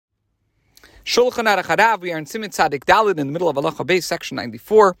Shulchan Aruch Harav, we are in Siman Tzadik Daled in the middle of Halacha Beis, section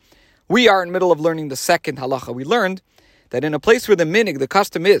 94. We are in the middle of learning the second halacha. We learned that in a place where the minig, the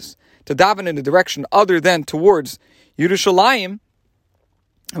custom is to daven in a direction other than towards Yerushalayim,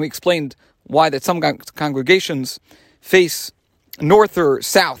 and we explained why that some congregations face north or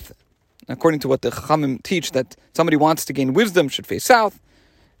south, according to what the Chachamim teach, that somebody who wants to gain wisdom should face south,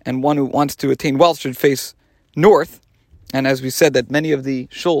 and one who wants to attain wealth should face north. And as we said, that many of the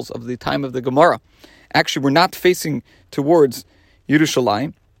shuls of the time of the Gemara actually were not facing towards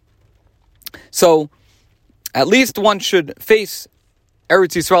Yerushalayim. So, at least one should face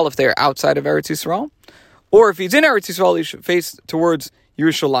Eretz Yisrael if they are outside of Eretz Yisrael, or if he's in Eretz Yisrael, he should face towards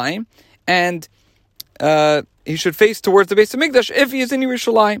Yerushalayim, and he should face towards the Beis Hamikdash if he is in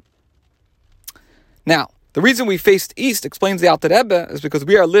Yerushalayim. Now, the reason we faced east, explains the Alter Rebbe, is because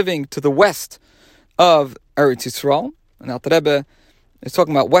we are living to the west of Eretz Yisrael, and Alter Rebbe is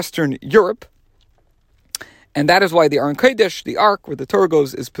talking about Western Europe, and that is why the Aron Kodesh, the Ark, where the Torah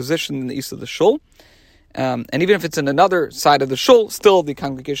goes, is positioned in the east of the shul. And even if it's in another side of the shul, still the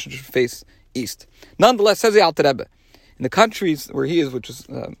congregation should face east. Nonetheless, says the Alter Rebbe, in the countries where he is, which is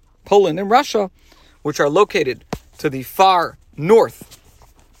Poland and Russia, which are located to the far north,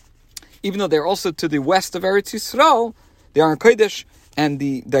 even though they're also to the west of Eretz Yisrael, the Aron Kodesh and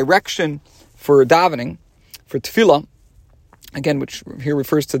the direction for davening, for tefillah, again, which here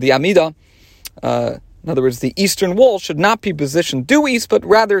refers to the Amidah, in other words, the eastern wall should not be positioned due east, but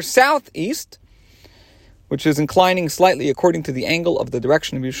rather southeast, which is inclining slightly according to the angle of the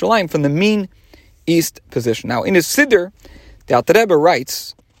direction of Yerushalayim from the mean east position. Now, in his Siddur, the Alter Rebbe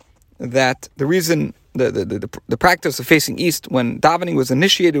writes that the reason, the practice of facing east when davening was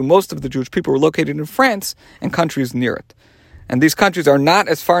initiated, most of the Jewish people were located in France and countries near it. And these countries are not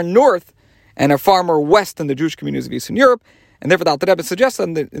as far north and are far more west than the Jewish communities of Eastern Europe, and therefore the Alter Rebbe suggests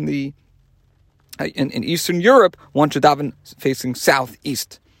that in Eastern Europe, one should daven facing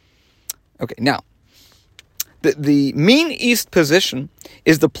southeast. Okay, now, the mean east position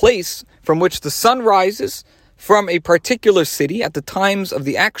is the place from which the sun rises from a particular city at the times of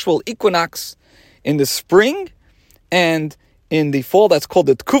the actual equinox in the spring and in the fall. That's called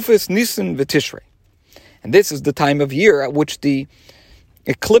the Tkufis Nisan V'Tishrei. And this is the time of year at which the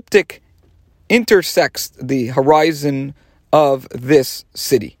ecliptic intersects the horizon of this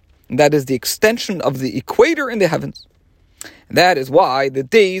city. And that is the extension of the equator in the heavens. And that is why the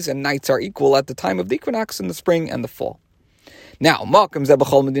days and nights are equal at the time of the equinox in the spring and the fall. Now, Malkim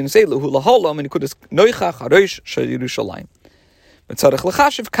Zebachol Medina Seilu Hulaholam and Kudus Noicha Harosh Shal Yerushalayim. Mitzarech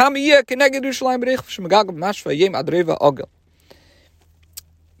Lechashiv Kamiyeh Keneged Yerushalayim Berich Shemagag Mashva Yem Adreva Ogel.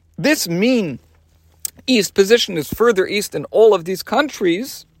 This mean east position is further east in all of these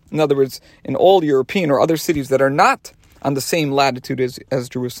countries, in other words, in all European or other cities that are not on the same latitude as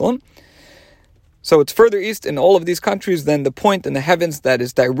Jerusalem. So it's further east in all of these countries than the point in the heavens that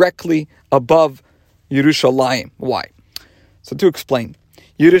is directly above Yerushalayim. Why? So to explain,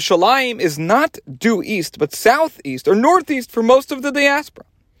 Yerushalayim is not due east, but southeast or northeast for most of the diaspora.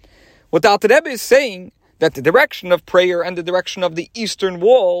 What the Alter Rebbe is saying, that the direction of prayer and the direction of the eastern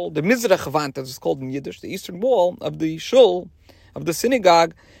wall, the Mizrach Wand, as it's called in Yiddish, the eastern wall of the shul, of the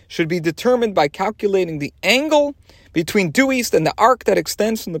synagogue, should be determined by calculating the angle between due east and the arc that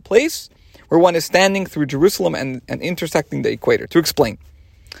extends from the place where one is standing through Jerusalem and intersecting the equator. To explain,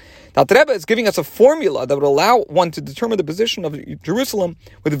 the Alter Rebbe is giving us a formula that would allow one to determine the position of Jerusalem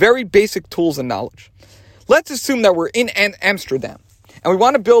with very basic tools and knowledge. Let's assume that we're in Amsterdam, and we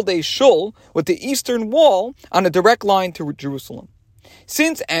want to build a shul with the eastern wall on a direct line to Jerusalem.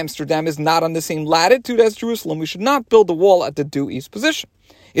 Since Amsterdam is not on the same latitude as Jerusalem, we should not build the wall at the due east position.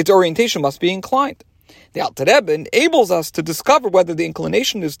 Its orientation must be inclined. The Alter Rebbe enables us to discover whether the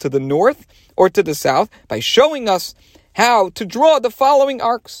inclination is to the north or to the south by showing us how to draw the following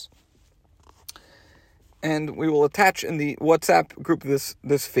arcs. And we will attach in the WhatsApp group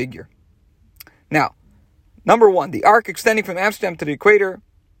this figure. Now, number one, the arc extending from Amsterdam to the equator,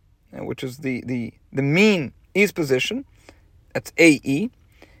 which is the mean east position, that's AE.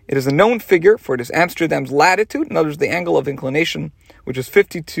 It is a known figure, for it is Amsterdam's latitude, in other words, the angle of inclination, which is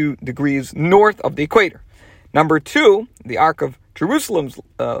 52 degrees north of the equator. Number two, the arc of Jerusalem's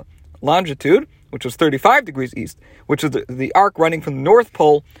longitude, which is 35 degrees east, which is the arc running from the North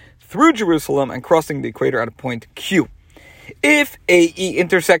Pole through Jerusalem and crossing the equator at a point Q. If AE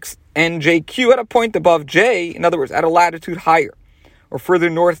intersects NJQ at a point above J, in other words, at a latitude higher or further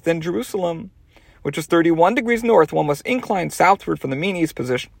north than Jerusalem, which is 31 degrees north, one must incline southward from the mean east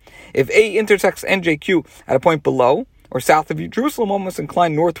position. If A intersects NJQ at a point below or south of Jerusalem, one must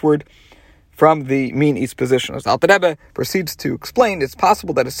incline northward from the mean east position. As Alter Rebbe proceeds to explain, it's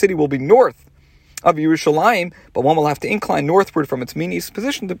possible that a city will be north of Yerushalayim, but one will have to incline northward from its mean east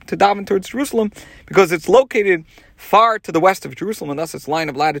position to daven towards Jerusalem, because it's located far to the west of Jerusalem, and thus its line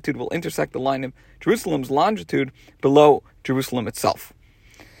of latitude will intersect the line of Jerusalem's longitude below Jerusalem itself.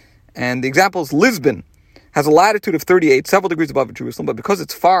 And the example is Lisbon has a latitude of 38, several degrees above Jerusalem, but because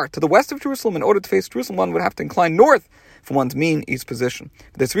it's far to the west of Jerusalem, in order to face Jerusalem, one would have to incline north from one's mean east position.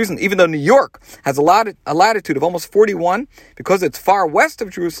 For this reason, even though New York has a latitude of almost 41, because it's far west of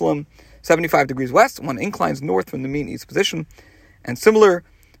Jerusalem, 75 degrees west, one inclines north from the mean east position. And similar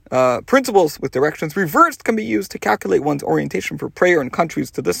principles with directions reversed can be used to calculate one's orientation for prayer in countries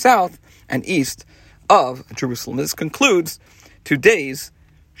to the south and east of Jerusalem. This concludes today's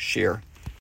shir.